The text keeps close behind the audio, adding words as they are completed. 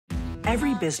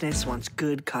Every business wants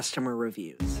good customer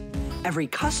reviews. Every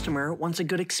customer wants a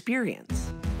good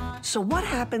experience. So what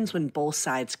happens when both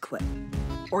sides click?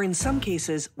 Or in some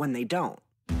cases, when they don't?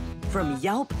 From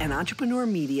Yelp and Entrepreneur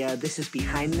Media, this is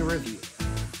Behind the Review.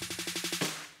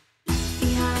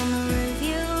 Behind the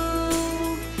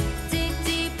review, dig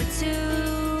deeper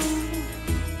too.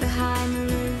 Behind the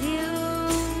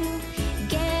review,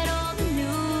 get all the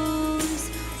news.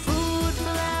 Food,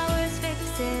 flowers,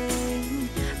 fixing,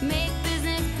 make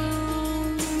business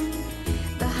boom.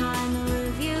 Behind the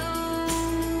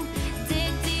review,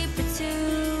 dig deeper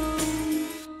too.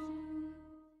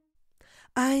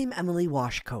 I'm Emily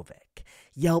Washcovick,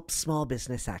 Yelp small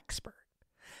business expert.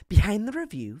 Behind the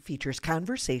Review features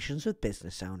conversations with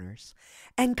business owners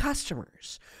and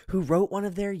customers who wrote one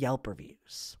of their Yelp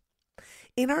reviews.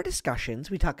 In our discussions,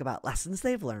 we talk about lessons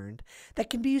they've learned that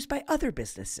can be used by other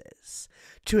businesses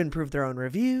to improve their own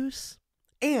reviews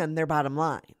and their bottom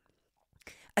line.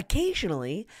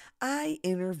 Occasionally, I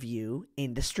interview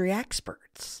industry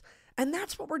experts, and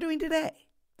that's what we're doing today.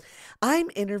 I'm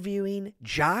interviewing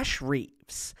Josh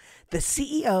Reeves, the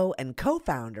CEO and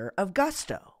co-founder of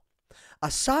Gusto,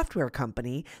 a software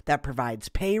company that provides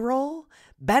payroll,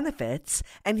 benefits,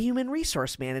 and human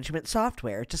resource management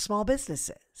software to small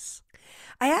businesses.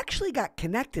 I actually got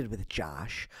connected with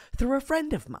Josh through a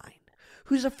friend of mine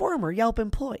who's a former Yelp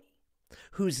employee,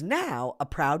 who's now a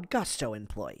proud Gusto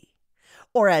employee,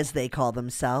 or as they call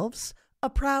themselves, a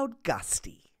proud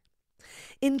Gustie.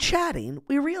 In chatting,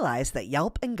 we realized that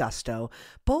Yelp and Gusto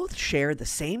both share the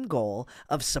same goal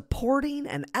of supporting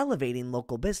and elevating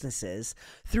local businesses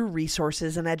through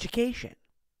resources and education.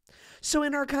 So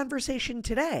in our conversation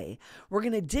today, we're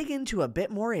going to dig into a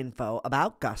bit more info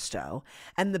about Gusto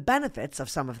and the benefits of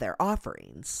some of their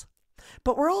offerings.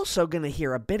 But we're also going to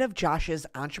hear a bit of Josh's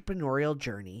entrepreneurial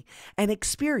journey and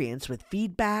experience with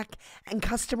feedback and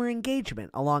customer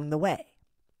engagement along the way.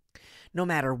 No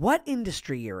matter what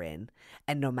industry you're in,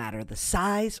 and no matter the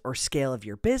size or scale of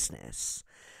your business,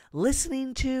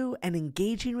 listening to and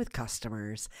engaging with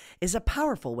customers is a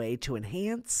powerful way to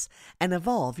enhance and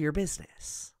evolve your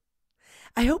business.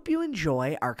 I hope you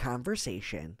enjoy our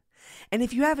conversation, and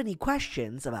if you have any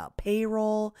questions about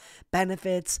payroll,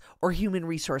 benefits, or human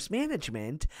resource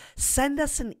management, send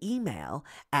us an email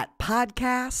at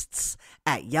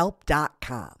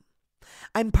podcasts@yelp.com.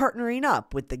 I'm partnering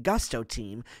up with the Gusto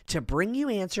team to bring you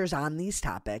answers on these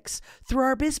topics through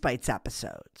our Biz Bites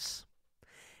episodes.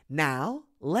 Now,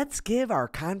 let's give our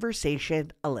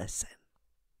conversation a listen.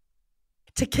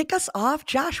 To kick us off,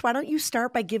 Josh, why don't you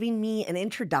start by giving me an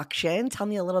introduction? Tell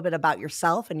me a little bit about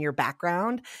yourself and your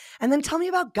background, and then tell me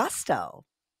about Gusto.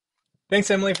 Thanks,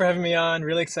 Emily, for having me on.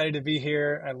 Really excited to be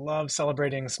here. I love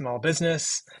celebrating small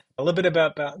business. A little bit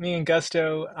about me and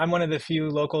Gusto. I'm one of the few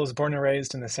locals born and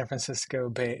raised in the San Francisco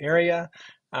Bay Area.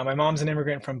 My mom's an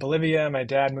immigrant from Bolivia. My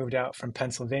dad moved out from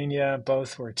Pennsylvania.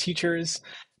 Both were teachers.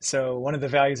 So one of the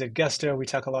values at Gusto we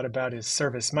talk a lot about is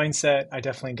service mindset. I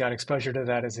definitely got exposure to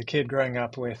that as a kid growing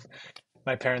up with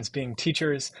my parents being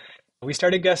teachers. We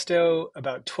started Gusto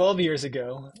about 12 years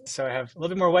ago, so I have a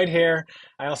little bit more white hair.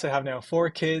 I also have now 4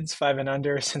 kids, 5 and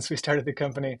under, since we started the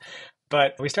company.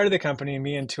 But we started the company,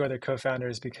 me and 2 other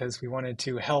co-founders, because we wanted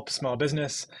to help small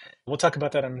business. We'll talk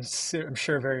about that, I'm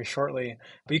sure, very shortly.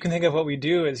 But you can think of what we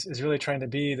do as really trying to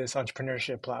be this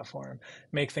entrepreneurship platform.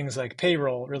 Make things like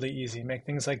payroll really easy, make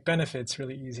things like benefits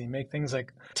really easy, make things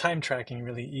like time tracking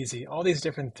really easy. All these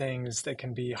different things that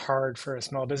can be hard for a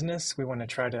small business, we want to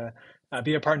try to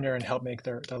be a partner and help make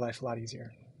their life a lot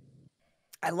easier.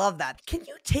 I love that. Can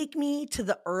you take me to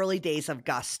the early days of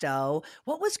Gusto?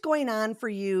 What was going on for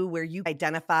you where you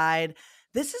identified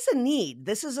this is a need,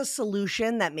 this is a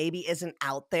solution that maybe isn't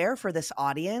out there for this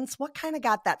audience? What kind of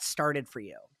got that started for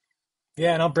you?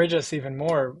 Yeah, and I'll bridge us even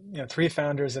more. 3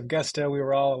 founders of Gusto, we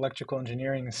were all electrical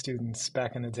engineering students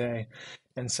back in the day.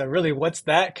 And so really, what's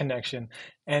that connection?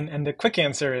 And the quick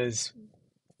answer is,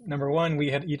 number one, we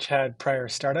had each had prior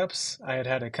startups. I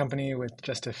had a company with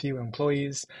just a few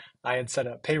employees. I had set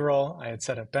up payroll. I had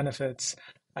set up benefits.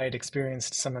 I had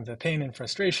experienced some of the pain and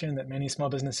frustration that many small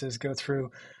businesses go through.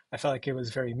 I felt like it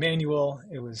was very manual.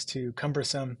 It was too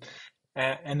cumbersome.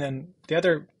 And then the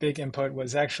other big input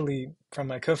was actually from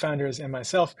my co-founders and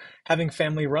myself having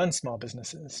family-run small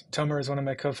businesses. Tomer is one of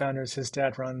my co-founders. His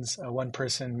dad runs a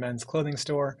one-person men's clothing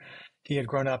store. He had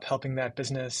grown up helping that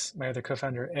business. My other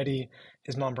co-founder, Eddie,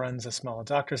 his mom runs a small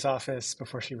doctor's office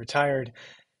before she retired.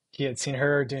 He had seen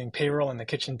her doing payroll on the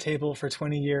kitchen table for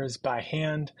 20 years by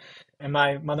hand. And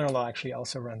my mother-in-law actually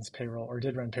also runs payroll, or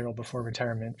did run payroll before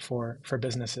retirement for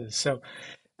businesses. So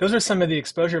Those are some of the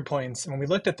exposure points. When we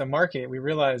looked at the market, we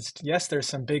realized, yes, there's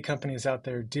some big companies out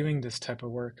there doing this type of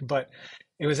work, but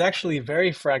it was actually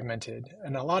very fragmented.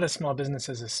 And a lot of small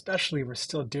businesses, especially, were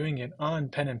still doing it on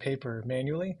pen and paper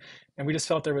manually. And we just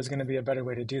felt there was going to be a better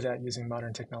way to do that using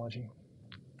modern technology.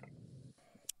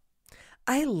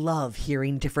 I love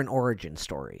hearing different origin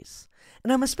stories,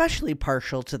 and I'm especially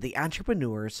partial to the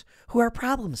entrepreneurs who are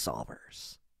problem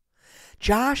solvers.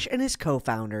 Josh and his co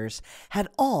founders had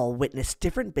all witnessed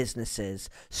different businesses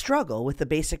struggle with the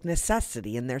basic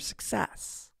necessity in their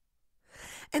success.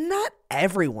 And not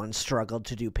everyone struggled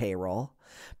to do payroll,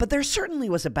 but there certainly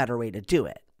was a better way to do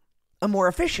it, a more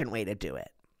efficient way to do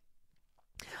it.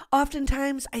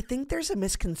 Oftentimes, I think there's a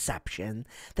misconception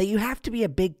that you have to be a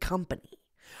big company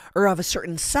or of a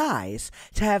certain size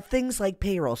to have things like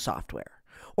payroll software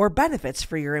or benefits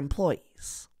for your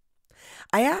employees.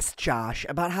 I asked Josh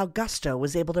about how Gusto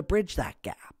was able to bridge that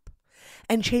gap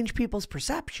and change people's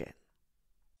perception.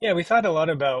 Yeah, we thought a lot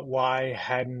about why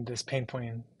hadn't this pain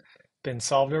point been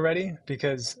solved already,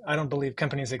 because I don't believe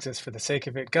companies exist for the sake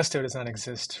of it. Gusto does not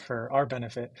exist for our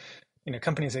benefit.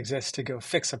 Companies exist to go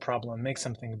fix a problem, make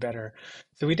something better.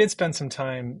 So we did spend some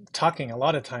time talking, a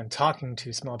lot of time talking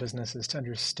to small businesses to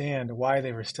understand why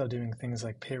they were still doing things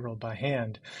like payroll by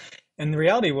hand. And the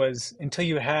reality was, until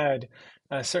you had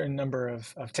a certain number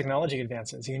of technology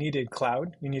advances, you needed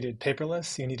cloud, you needed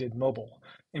paperless, you needed mobile,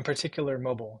 in particular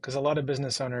mobile, because a lot of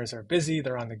business owners are busy,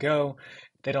 they're on the go,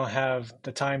 they don't have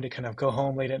the time to kind of go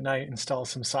home late at night, install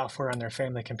some software on their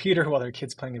family computer while their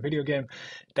kid's playing a video game.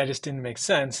 That just didn't make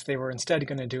sense. They were instead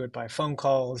going to do it by phone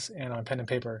calls and on pen and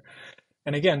paper.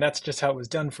 And again, that's just how it was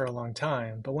done for a long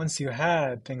time. But once you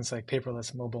had things like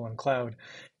paperless, mobile, and cloud,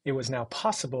 it was now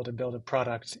possible to build a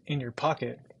product in your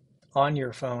pocket on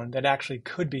your phone that actually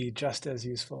could be just as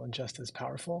useful and just as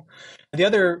powerful. The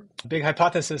other big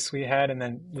hypothesis we had, and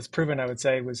then was proven, I would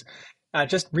say, was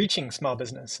just reaching small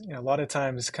business. A lot of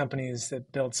times companies that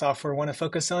build software want to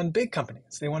focus on big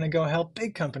companies. They want to go help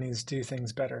big companies do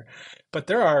things better. But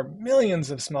there are millions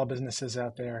of small businesses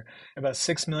out there, about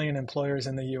 6 million employers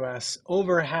in the US.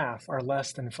 Over half are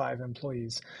less than 5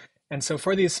 employees. And so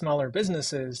for these smaller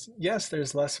businesses, yes,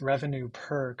 there's less revenue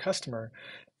per customer.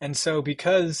 And so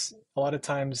because a lot of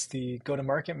times the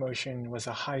go-to-market motion was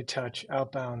a high-touch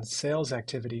outbound sales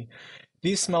activity,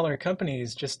 these smaller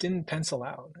companies just didn't pencil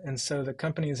out. And so the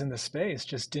companies in the space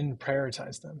just didn't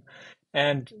prioritize them.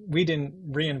 And we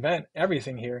didn't reinvent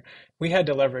everything here. We had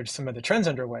to leverage some of the trends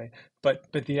underway, but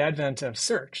the advent of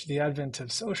search, the advent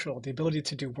of social, the ability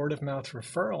to do word of mouth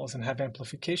referrals and have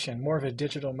amplification, more of a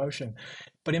digital motion,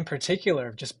 but in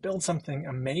particular, just build something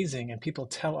amazing and people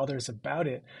tell others about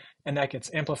it. And that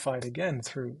gets amplified again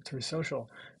through social.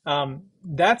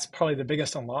 That's probably the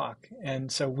biggest unlock. And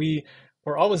so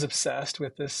we're always obsessed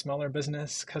with this smaller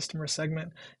business customer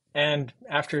segment. And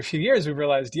after a few years, we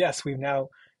realized, yes, we've now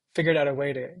figured out a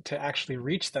way to actually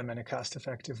reach them in a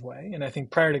cost-effective way. And I think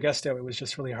prior to Gusto, it was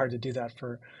just really hard to do that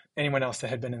for anyone else that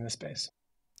had been in this space.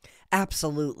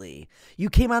 Absolutely. You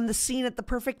came on the scene at the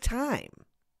perfect time.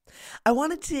 I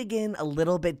wanted to dig in a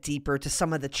little bit deeper to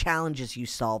some of the challenges you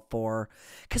solve for,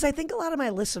 because I think a lot of my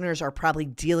listeners are probably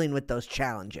dealing with those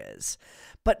challenges,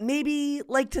 but maybe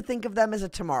like to think of them as a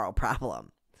tomorrow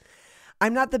problem.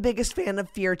 I'm not the biggest fan of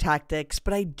fear tactics,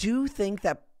 but I do think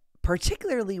that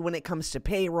particularly when it comes to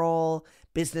payroll,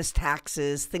 business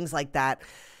taxes, things like that,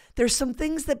 there's some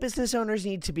things that business owners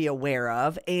need to be aware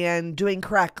of and doing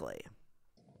correctly.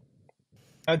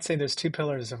 I'd say there's 2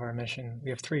 pillars of our mission.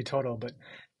 We have 3 total, but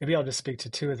maybe I'll just speak to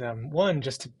 2 of them. One,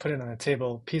 just to put it on the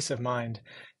table, peace of mind.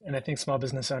 And I think small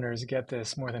business owners get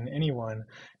this more than anyone.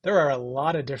 There are a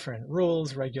lot of different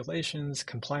rules, regulations,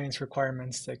 compliance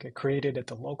requirements that get created at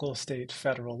the local, state,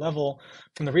 federal level.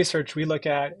 From the research we look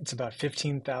at, it's about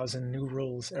 15,000 new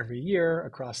rules every year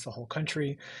across the whole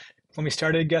country. When we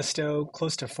started Gusto,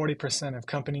 close to 40% of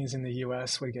companies in the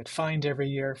US would get fined every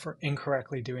year for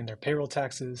incorrectly doing their payroll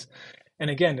taxes. And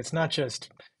again, it's not just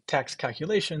tax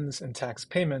calculations and tax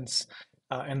payments,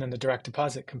 and then the direct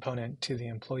deposit component to the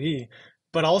employee,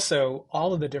 but also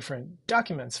all of the different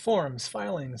documents, forms,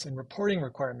 filings, and reporting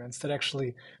requirements that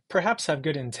actually perhaps have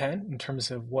good intent in terms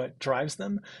of what drives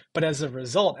them, but as a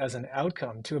result, as an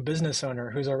outcome to a business owner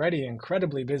who's already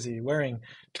incredibly busy wearing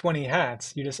 20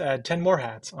 hats, you just add 10 more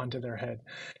hats onto their head.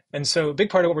 And so a big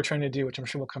part of what we're trying to do, which I'm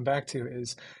sure we'll come back to,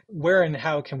 is where and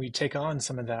how can we take on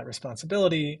some of that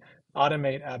responsibility,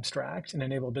 automate, abstract, and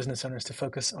enable business owners to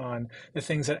focus on the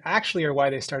things that actually are why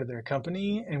they started their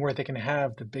company and where they can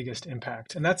have the biggest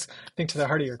impact. And that's, I think, to the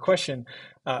heart of your question,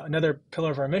 another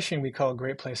pillar of our mission we call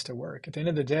Great Place to Work. At the end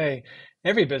of the day,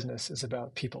 every business is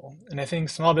about people. And I think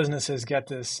small businesses get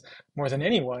this more than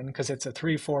anyone because it's a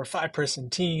 3, 4, 5-person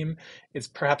team. It's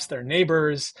perhaps their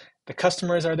neighbors. The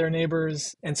customers are their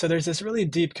neighbors. And so there's this really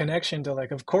deep connection to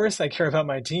like, of course I care about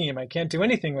my team. I can't do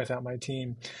anything without my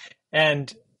team.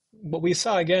 And what we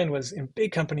saw again was in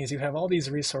big companies, you have all these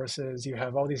resources, you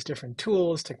have all these different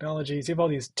tools, technologies, you have all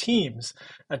these teams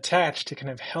attached to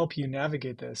kind of help you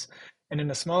navigate this. And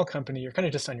in a small company, you're kind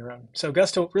of just on your own. So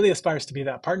Gusto really aspires to be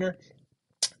that partner.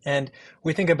 And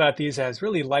we think about these as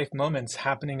really life moments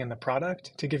happening in the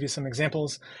product. To give you some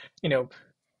examples, you know,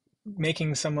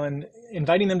 making someone,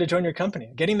 inviting them to join your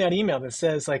company, getting that email that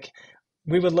says like,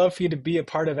 we would love for you to be a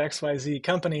part of XYZ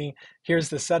company. Here's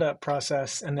the setup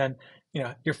process. And then, you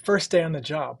know, your first day on the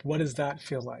job, what does that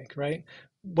feel like, right?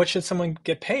 What should someone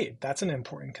get paid? That's an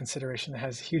important consideration that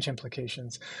has huge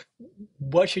implications.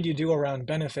 What should you do around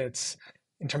benefits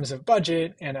in terms of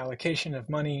budget and allocation of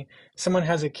money? Someone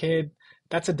has a kid,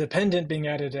 that's a dependent being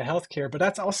added to healthcare, but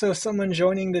that's also someone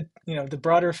joining the, you know, the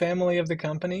broader family of the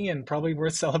company and probably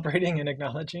worth celebrating and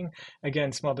acknowledging.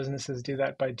 Again, small businesses do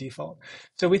that by default.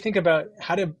 So we think about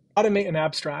how to automate and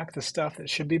abstract the stuff that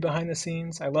should be behind the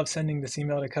scenes. I love sending this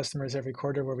email to customers every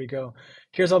quarter where we go,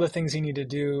 here's all the things you need to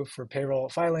do for payroll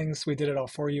filings. We did it all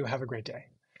for you. Have a great day.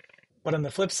 But on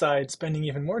the flip side, spending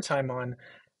even more time on,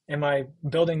 am I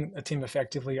building a team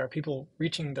effectively? Are people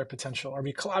reaching their potential? Are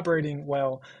we collaborating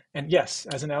well? And yes,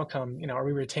 as an outcome, you know, are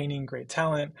we retaining great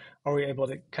talent? Are we able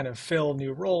to kind of fill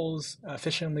new roles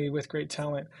efficiently with great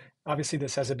talent? Obviously,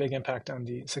 this has a big impact on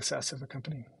the success of a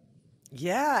company.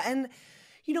 Yeah. And,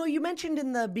 you know, you mentioned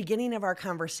in the beginning of our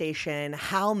conversation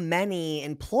how many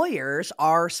employers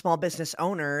are small business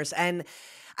owners. And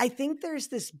I think there's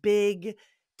this big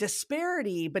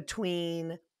disparity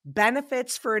between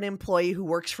benefits for an employee who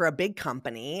works for a big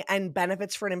company and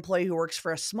benefits for an employee who works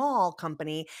for a small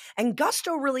company. And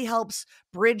Gusto really helps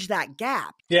bridge that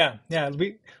gap. Yeah.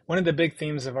 One of the big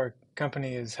themes of our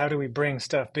company is how do we bring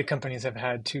stuff big companies have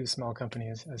had to small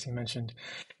companies, as you mentioned.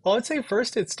 Well, I'd say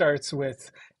first it starts with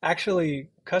actually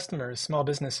customers, small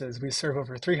businesses. We serve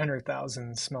over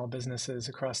 300,000 small businesses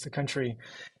across the country.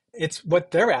 It's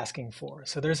what they're asking for.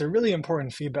 So there's a really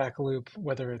important feedback loop,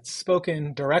 whether it's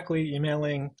spoken, directly,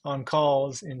 emailing, on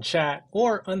calls, in chat,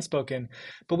 or unspoken.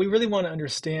 But we really want to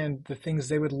understand the things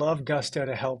they would love Gusto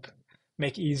to help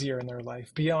make easier in their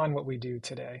life beyond what we do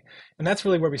today. And that's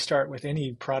really where we start with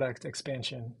any product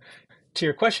expansion. To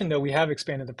your question, though, we have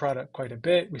expanded the product quite a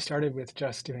bit. We started with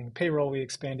just doing payroll. We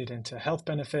expanded into health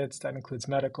benefits. That includes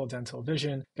medical, dental,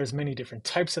 vision. There's many different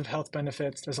types of health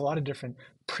benefits. There's a lot of different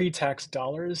pre-tax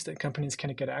dollars that companies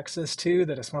can get access to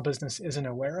that a small business isn't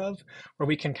aware of, where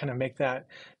we can kind of make that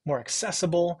more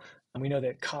accessible. And we know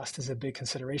that cost is a big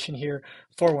consideration here.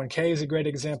 401k is a great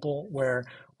example where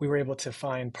we were able to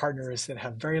find partners that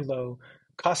have very low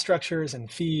cost structures and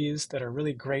fees that are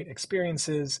really great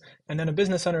experiences. And then a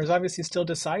business owner is obviously still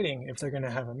deciding if they're going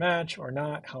to have a match or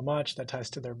not, how much that ties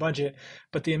to their budget.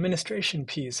 But the administration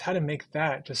piece, how to make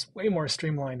that just way more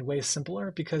streamlined, way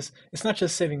simpler, because it's not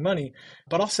just saving money,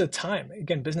 but also time.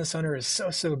 Again, business owner is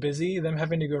so busy. Them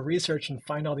having to go research and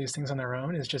find all these things on their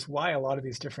own is just why a lot of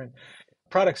these different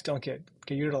products don't get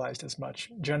utilized as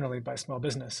much generally by small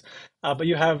business. But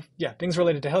you have, things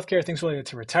related to healthcare, things related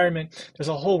to retirement. There's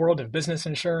a whole world of business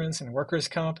insurance and workers'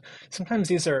 comp. Sometimes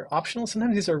these are optional.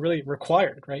 Sometimes these are really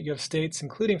required, right? You have states,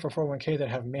 including for 401k, that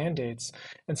have mandates.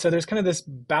 And so there's kind of this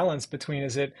balance between,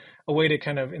 is it a way to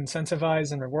kind of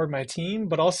incentivize and reward my team,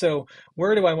 but also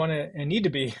where do I want to and need to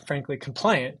be, frankly,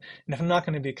 compliant? And if I'm not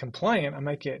going to be compliant, I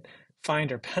might get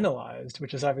fined or penalized,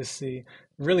 which is obviously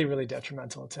really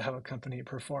detrimental to how a company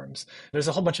performs. There's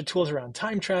a whole bunch of tools around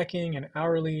time tracking and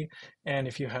hourly. And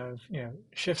if you have,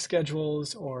 shift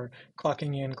schedules or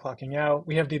clocking in, clocking out,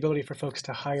 we have the ability for folks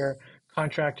to hire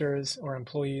contractors or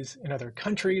employees in other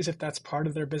countries if that's part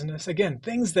of their business. Again,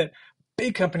 things that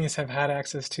big companies have had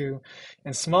access to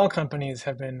and small companies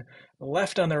have been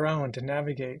left on their own to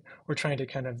navigate. We're trying to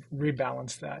kind of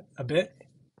rebalance that a bit.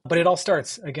 But it all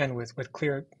starts, again, with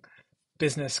clear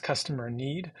business customer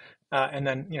need. And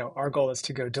then, our goal is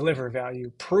to go deliver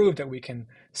value, prove that we can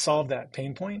solve that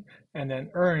pain point, and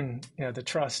then earn, the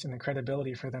trust and the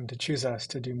credibility for them to choose us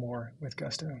to do more with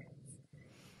Gusto.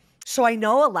 So I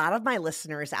know a lot of my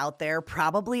listeners out there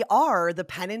probably are the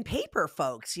pen and paper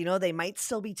folks. They might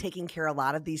still be taking care of a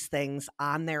lot of these things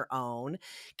on their own.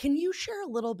 Can you share a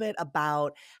little bit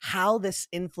about how this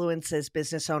influences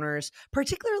business owners,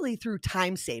 particularly through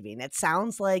time saving? It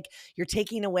sounds like you're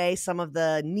taking away some of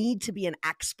the need to be an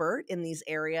expert in these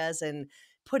areas and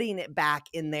putting it back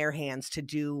in their hands to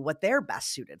do what they're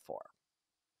best suited for.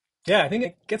 Yeah, I think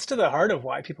it gets to the heart of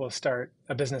why people start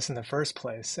a business in the first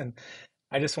place. And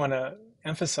I just want to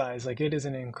emphasize like it is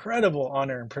an incredible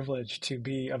honor and privilege to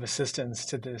be of assistance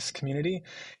to this community.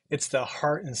 It's the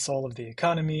heart and soul of the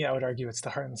economy. I would argue it's the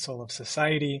heart and soul of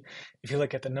society. If you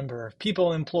look at the number of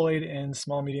people employed in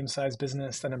small, medium-sized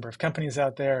business, the number of companies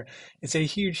out there, it's a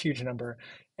huge, huge number.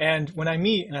 And when I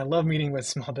meet, and I love meeting with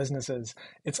small businesses,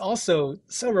 it's also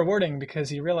so rewarding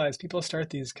because you realize people start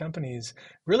these companies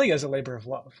really as a labor of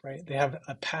love, right? They have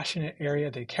a passionate area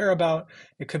they care about.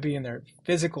 It could be in their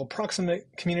physical proximate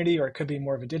community, or it could be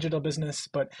more of a digital business,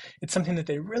 but it's something that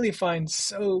they really find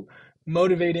so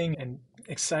motivating and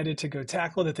excited to go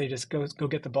tackle that they just go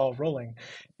get the ball rolling.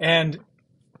 And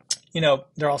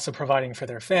they're also providing for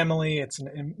their family. It's a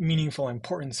meaningful,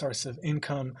 important source of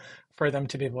income for them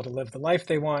to be able to live the life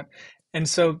they want. And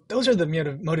so those are the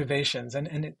motivations,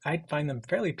 and I find them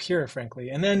fairly pure, frankly.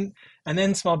 And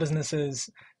then small businesses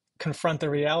confront the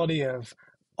reality of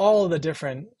all the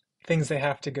different things they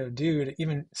have to go do to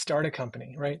even start a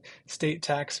company, right? State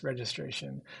tax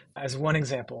registration, as one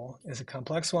example, is a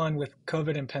complex one. With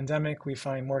COVID and pandemic, we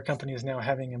find more companies now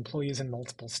having employees in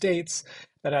multiple states.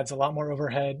 That adds a lot more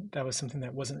overhead. That was something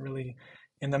that wasn't really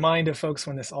in the mind of folks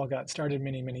when this all got started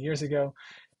many, many years ago.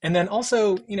 And then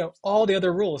also, all the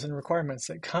other rules and requirements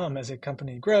that come as a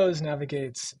company grows,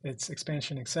 navigates its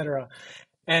expansion, et cetera.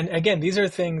 And again, these are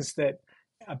things that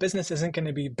a business isn't going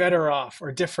to be better off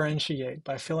or differentiate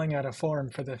by filling out a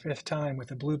form for the fifth time with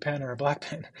a blue pen or a black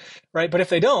pen, right? But if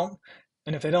they don't,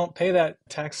 and if they don't pay that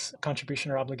tax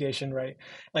contribution or obligation, right,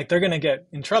 like they're going to get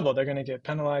in trouble. They're going to get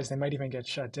penalized. They might even get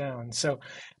shut down. So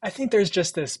I think there's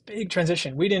just this big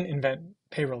transition. We didn't invent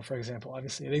payroll, for example.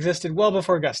 Obviously, it existed well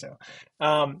before Gusto.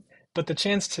 But the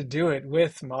chance to do it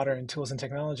with modern tools and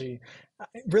technology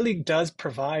really does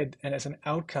provide, and as an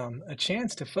outcome, a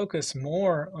chance to focus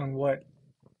more on what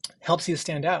helps you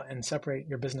stand out and separate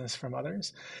your business from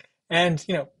others. And,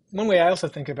 one way I also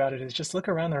think about it is just look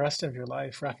around the rest of your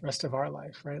life, rest of our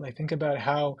life, right? Like think about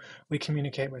how we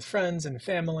communicate with friends and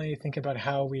family. Think about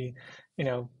how we,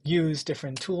 use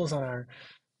different tools on our,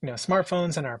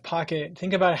 smartphones in our pocket.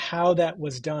 Think about how that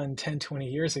was done 10, 20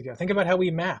 years ago. Think about how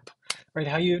we map, right?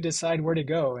 How you decide where to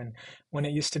go. And when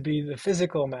it used to be the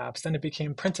physical maps, then it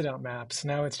became printed out maps.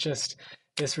 Now it's just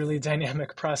this really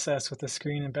dynamic process with the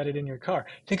screen embedded in your car.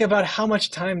 Think about how much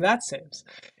time that saves.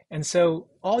 And so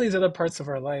all these other parts of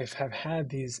our life have had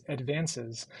these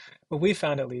advances. What we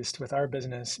found, at least with our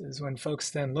business, is when folks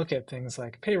then look at things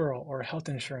like payroll or health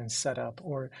insurance setup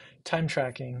or time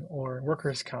tracking or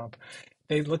workers' comp,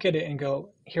 they look at it and go,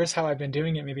 here's how I've been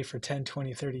doing it maybe for 10,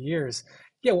 20, 30 years.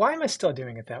 Yeah, why am I still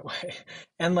doing it that way?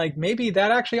 And like maybe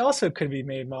that actually also could be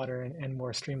made modern and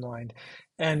more streamlined.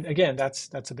 And again, that's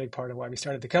a big part of why we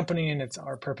started the company, and it's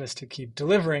our purpose to keep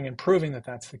delivering and proving that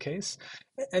that's the case.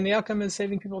 And the outcome is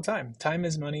saving people time. Time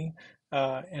is money,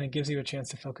 and it gives you a chance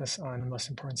to focus on the most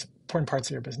important parts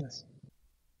of your business.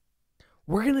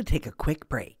 We're going to take a quick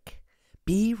break.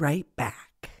 Be right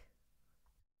back.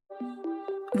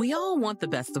 We all want the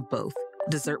best of both.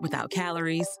 Dessert without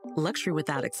calories, luxury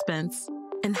without expense,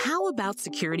 and how about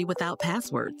security without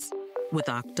passwords? With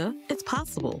Okta, it's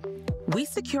possible. We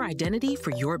secure identity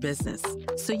for your business,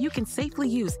 so you can safely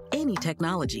use any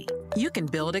technology. You can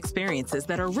build experiences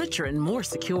that are richer and more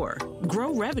secure,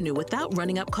 grow revenue without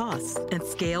running up costs, and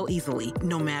scale easily,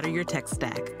 no matter your tech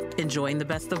stack. Enjoying the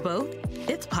best of both?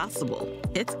 It's possible.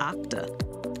 It's Okta.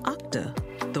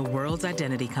 Okta, the world's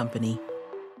identity company.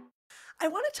 I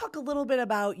want to talk a little bit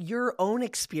about your own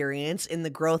experience in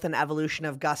the growth and evolution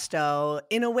of Gusto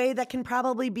in a way that can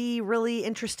probably be really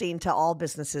interesting to all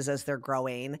businesses as they're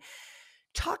growing.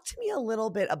 Talk to me a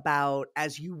little bit about,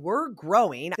 as you were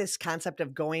growing, this concept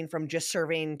of going from just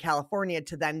serving California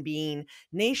to then being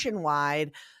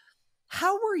nationwide.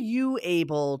 How were you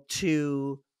able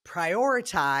to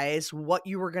prioritize what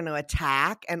you were going to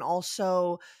attack and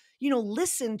also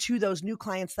listen to those new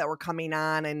clients that were coming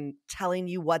on and telling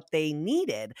you what they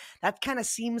needed? That kind of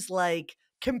seems like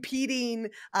competing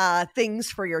things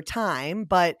for your time,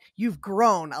 but you've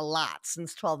grown a lot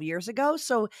since 12 years ago.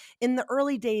 So in the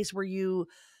early days, were you,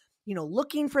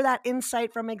 looking for that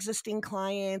insight from existing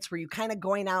clients? Were you kind of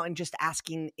going out and just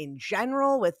asking in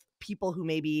general with people who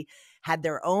maybe had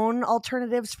their own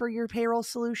alternatives for your payroll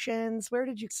solutions? Where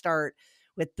did you start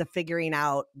with the figuring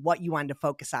out what you wanted to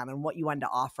focus on and what you wanted to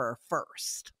offer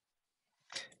first?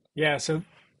 Yeah, so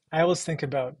I always think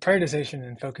about prioritization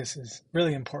and focus is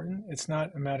really important. It's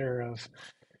not a matter of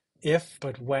if,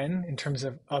 but when in terms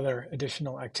of other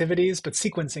additional activities, but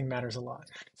sequencing matters a lot.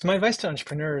 So my advice to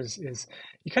entrepreneurs is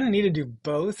you kind of need to do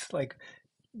both. Like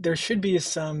there should be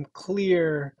some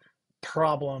clear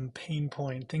problem, pain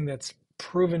point, thing that's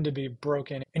proven to be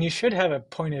broken. And you should have a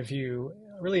point of view,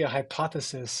 really a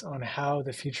hypothesis on how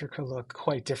the future could look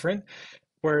quite different,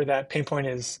 where that pain point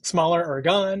is smaller or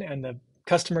gone and the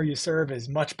customer you serve is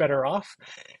much better off.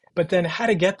 But then how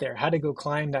to get there, how to go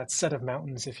climb that set of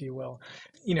mountains, if you will.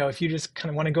 If you just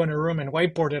kind of want to go in a room and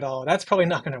whiteboard it all, that's probably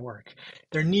not going to work.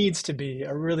 There needs to be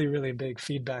a really, really big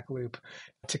feedback loop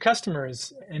to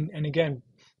customers. And again,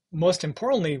 most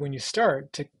importantly, when you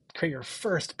start to create your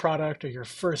first product or your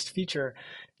first feature,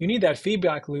 you need that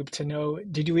feedback loop to know,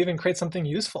 did you even create something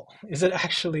useful? Is it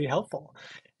actually helpful?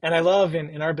 And I love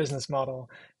in our business model,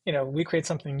 we create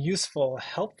something useful,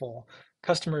 helpful,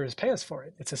 customers pay us for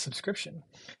it. It's a subscription.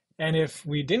 And if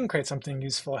we didn't create something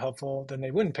useful, helpful, then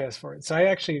they wouldn't pay us for it. So I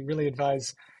actually really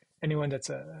advise anyone that's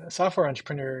a software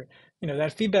entrepreneur,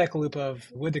 that feedback loop of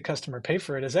would the customer pay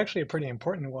for it is actually a pretty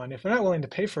important one. If they're not willing to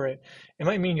pay for it, it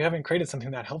might mean you haven't created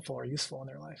something that helpful or useful in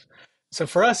their life. So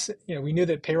for us, we knew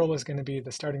that payroll was going to be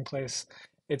the starting place.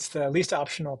 It's the least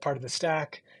optional part of the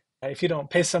stack. If you don't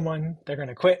pay someone, they're going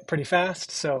to quit pretty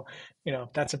fast. So,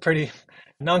 that's a pretty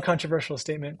non-controversial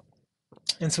statement.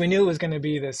 And so we knew it was going to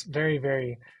be this very,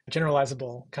 very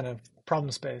generalizable kind of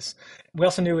problem space. We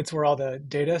also knew it's where all the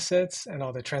data sits and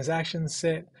all the transactions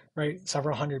sit, right?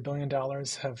 Several $100 billion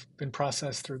have been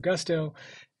processed through Gusto.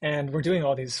 And we're doing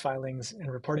all these filings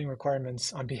and reporting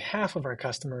requirements on behalf of our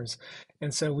customers.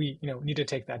 And so we, need to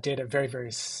take that data very,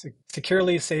 very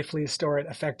securely, safely, store it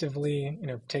effectively,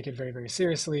 take it very, very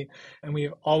seriously. And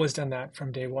we've always done that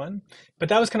from day one. But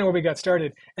that was kind of where we got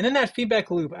started. And then that feedback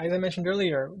loop, as I mentioned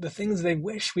earlier, the things they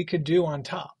wish we could do on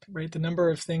top, right? The number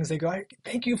of things they go,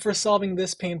 thank you for solving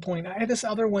this pain point. I have this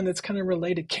other one that's kind of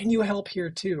related. Can you help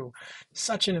here too?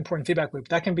 Such an important feedback loop.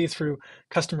 That can be through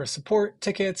customer support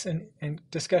tickets and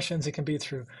discussions. It can be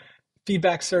through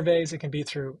feedback surveys. It can be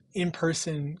through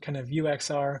in-person kind of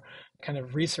UXR kind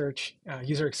of research,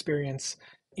 user experience,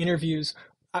 interviews.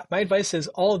 My advice is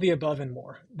all of the above and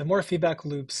more. The more feedback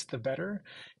loops, the better.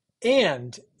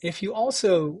 And if you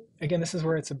also, again, this is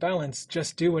where it's a balance,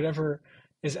 just do whatever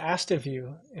is asked of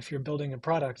you if you're building a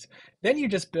product, then you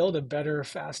just build a better,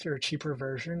 faster, cheaper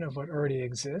version of what already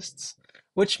exists,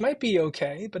 which might be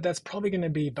okay, but that's probably going to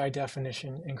be by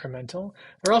definition incremental.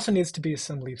 There also needs to be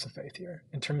some leaps of faith here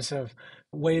in terms of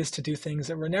ways to do things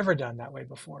that were never done that way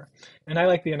before. And I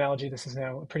like the analogy, this is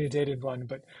now a pretty dated one,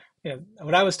 but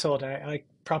what I was told, I like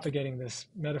propagating this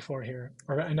metaphor here,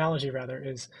 or analogy rather,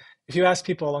 is if you asked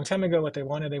people a long time ago what they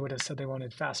wanted, they would have said they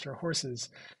wanted faster horses.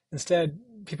 Instead,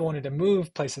 people wanted to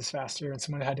move places faster and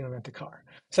someone had to invent the car.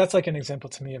 So that's like an example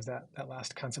to me of that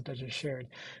last concept I just shared,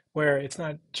 where it's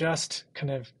not just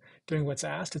kind of doing what's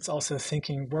asked, it's also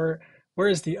thinking where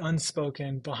is the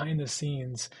unspoken, behind the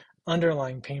scenes,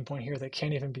 underlying pain point here that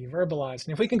can't even be verbalized.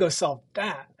 And if we can go solve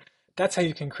that, that's how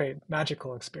you can create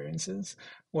magical experiences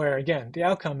where, again, the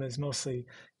outcome is mostly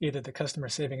either the customer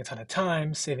saving a ton of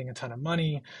time, saving a ton of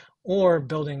money, or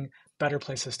building better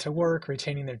places to work,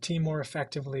 retaining their team more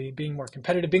effectively, being more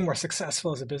competitive, being more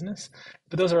successful as a business.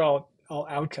 But those are all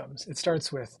outcomes. It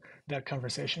starts with that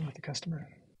conversation with the customer.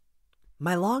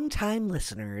 My longtime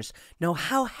listeners know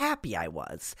how happy I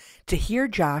was to hear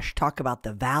Josh talk about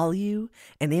the value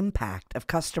and impact of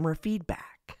customer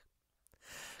feedback.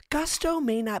 Gusto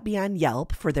may not be on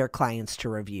Yelp for their clients to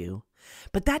review,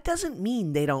 but that doesn't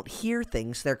mean they don't hear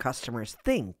things their customers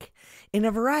think in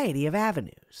a variety of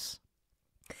avenues.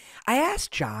 I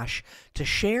asked Josh to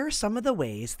share some of the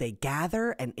ways they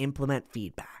gather and implement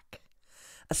feedback,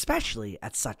 especially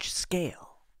at such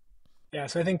scale. Yeah,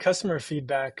 so I think customer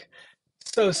feedback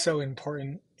so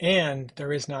important, and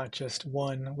there is not just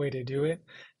one way to do it.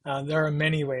 There are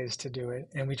many ways to do it,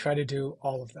 and we try to do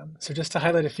all of them. So just to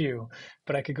highlight a few,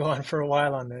 but I could go on for a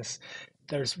while on this.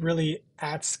 There's really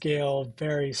at scale,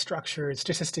 very structured,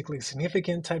 statistically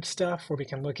significant type stuff where we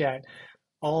can look at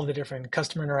all of the different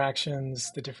customer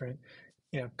interactions, the different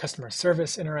customer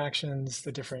service interactions,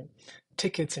 the different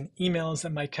tickets and emails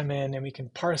that might come in, and we can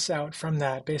parse out from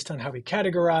that based on how we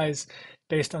categorize,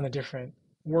 based on the different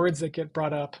words that get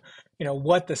brought up,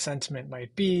 what the sentiment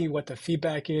might be, what the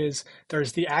feedback is.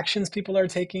 There's the actions people are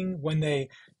taking when they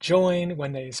join,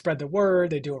 when they spread the word,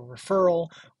 they do a referral,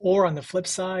 or on the flip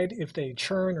side, if they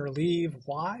churn or leave,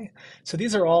 why? So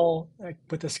these are all,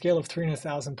 with the scale of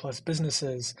 300,000 plus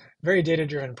businesses, very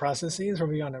data-driven processes where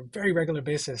we on a very regular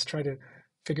basis try to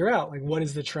figure out what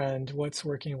is the trend, what's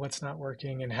working, what's not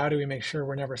working, and how do we make sure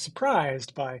we're never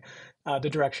surprised by the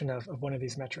direction of one of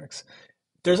these metrics.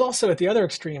 There's also at the other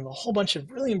extreme a whole bunch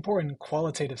of really important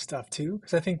qualitative stuff too,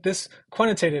 because I think this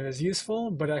quantitative is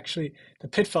useful, but actually the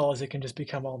pitfall is it can just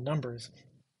become all numbers.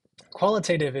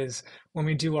 Qualitative is when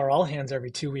we do our all hands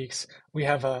every 2 weeks, we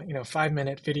have a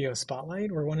 5-minute video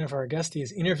spotlight where one of our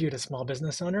guesties interviewed a small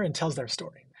business owner and tells their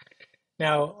story.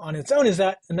 Now, on its own, is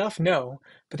that enough? No,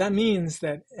 but that means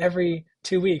that every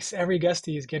 2 weeks, every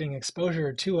guestie is getting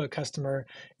exposure to a customer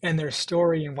and their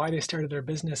story and why they started their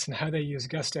business and how they use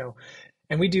Gusto.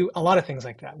 And we do a lot of things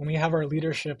like that. When we have our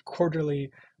leadership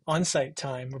quarterly on-site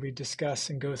time where we discuss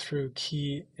and go through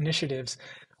key initiatives,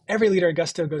 every leader at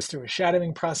Gusto goes through a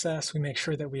shadowing process. We make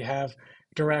sure that we have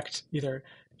direct either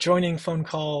joining phone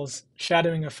calls,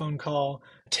 shadowing a phone call,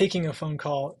 taking a phone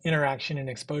call, interaction and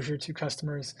exposure to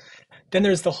customers. Then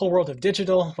there's the whole world of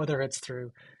digital, whether it's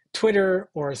through Twitter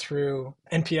or through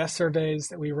NPS surveys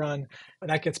that we run.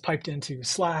 That gets piped into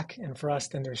Slack. And for us,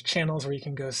 then there's channels where you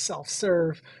can go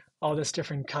self-serve, all this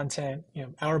different content,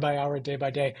 hour by hour, day by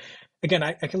day. Again,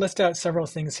 I can list out several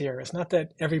things here. It's not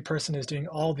that every person is doing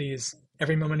all these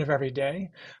every moment of every day,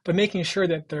 but making sure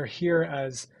that they're here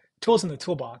as tools in the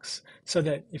toolbox so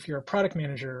that if you're a product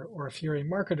manager or if you're a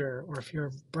marketer or if you're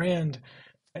a brand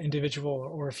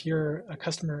individual or if you're a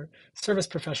customer service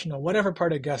professional, whatever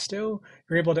part of Gusto,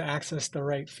 you're able to access the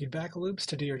right feedback loops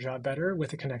to do your job better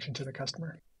with a connection to the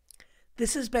customer.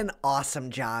 This has been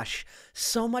awesome, Josh.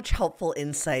 So much helpful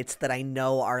insights that I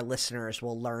know our listeners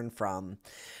will learn from.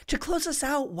 To close us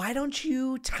out, why don't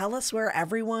you tell us where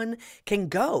everyone can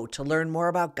go to learn more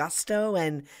about Gusto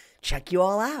and check you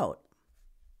all out?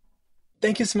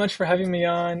 Thank you so much for having me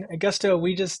on. At Gusto,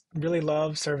 we just really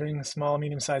love serving small,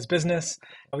 medium-sized business.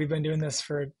 We've been doing this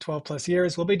for 12 plus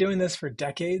years. We'll be doing this for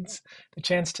decades. The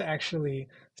chance to actually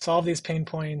solve these pain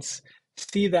points,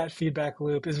 see that feedback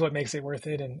loop is what makes it worth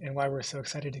it and why we're so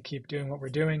excited to keep doing what we're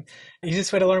doing. The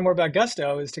easiest way to learn more about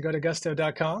Gusto is to go to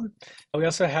gusto.com. We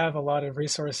also have a lot of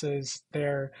resources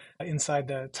there inside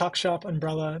the Talk Shop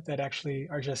umbrella that actually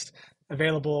are just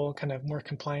available, kind of more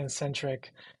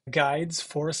compliance-centric guides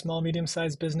for a small,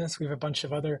 medium-sized business. We have a bunch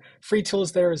of other free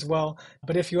tools there as well.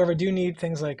 But if you ever do need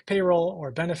things like payroll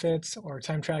or benefits or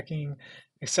time tracking,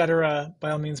 etc.,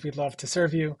 by all means, we'd love to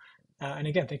serve you. And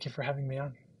again, thank you for having me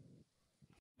on.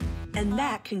 And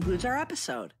that concludes our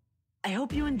episode. I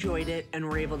hope you enjoyed it and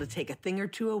were able to take a thing or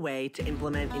two away to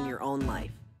implement in your own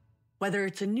life. Whether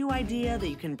it's a new idea that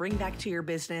you can bring back to your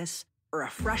business or a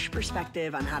fresh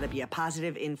perspective on how to be a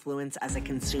positive influence as a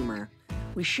consumer,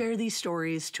 we share these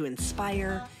stories to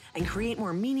inspire and create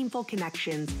more meaningful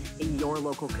connections in your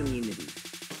local community.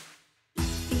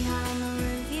 Behind the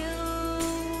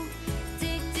review,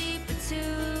 dig deeper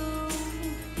too.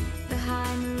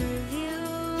 Behind the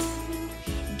review,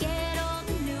 get all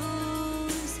the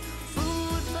news.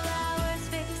 Food for hours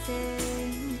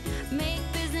fixing, make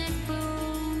business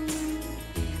boom.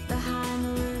 Behind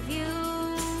the review,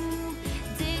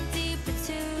 dig deeper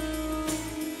too.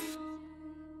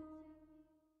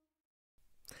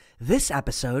 This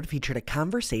episode featured a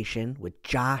conversation with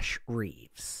Josh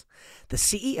Reeves, the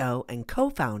CEO and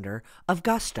co-founder of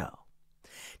Gusto.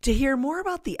 To hear more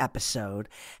about the episode,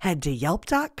 head to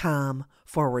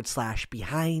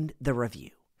yelp.com/behind the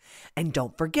review. And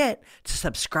don't forget to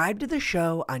subscribe to the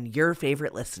show on your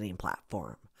favorite listening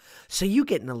platform so you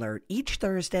get an alert each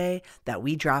Thursday that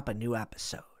we drop a new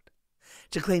episode.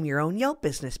 To claim your own Yelp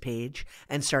business page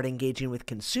and start engaging with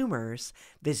consumers,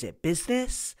 visit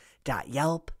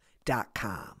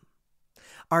business.yelp.com.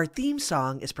 Our theme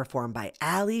song is performed by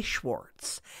Ali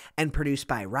Schwartz and produced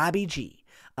by Robbie G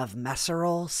of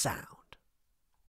Messerol Sound.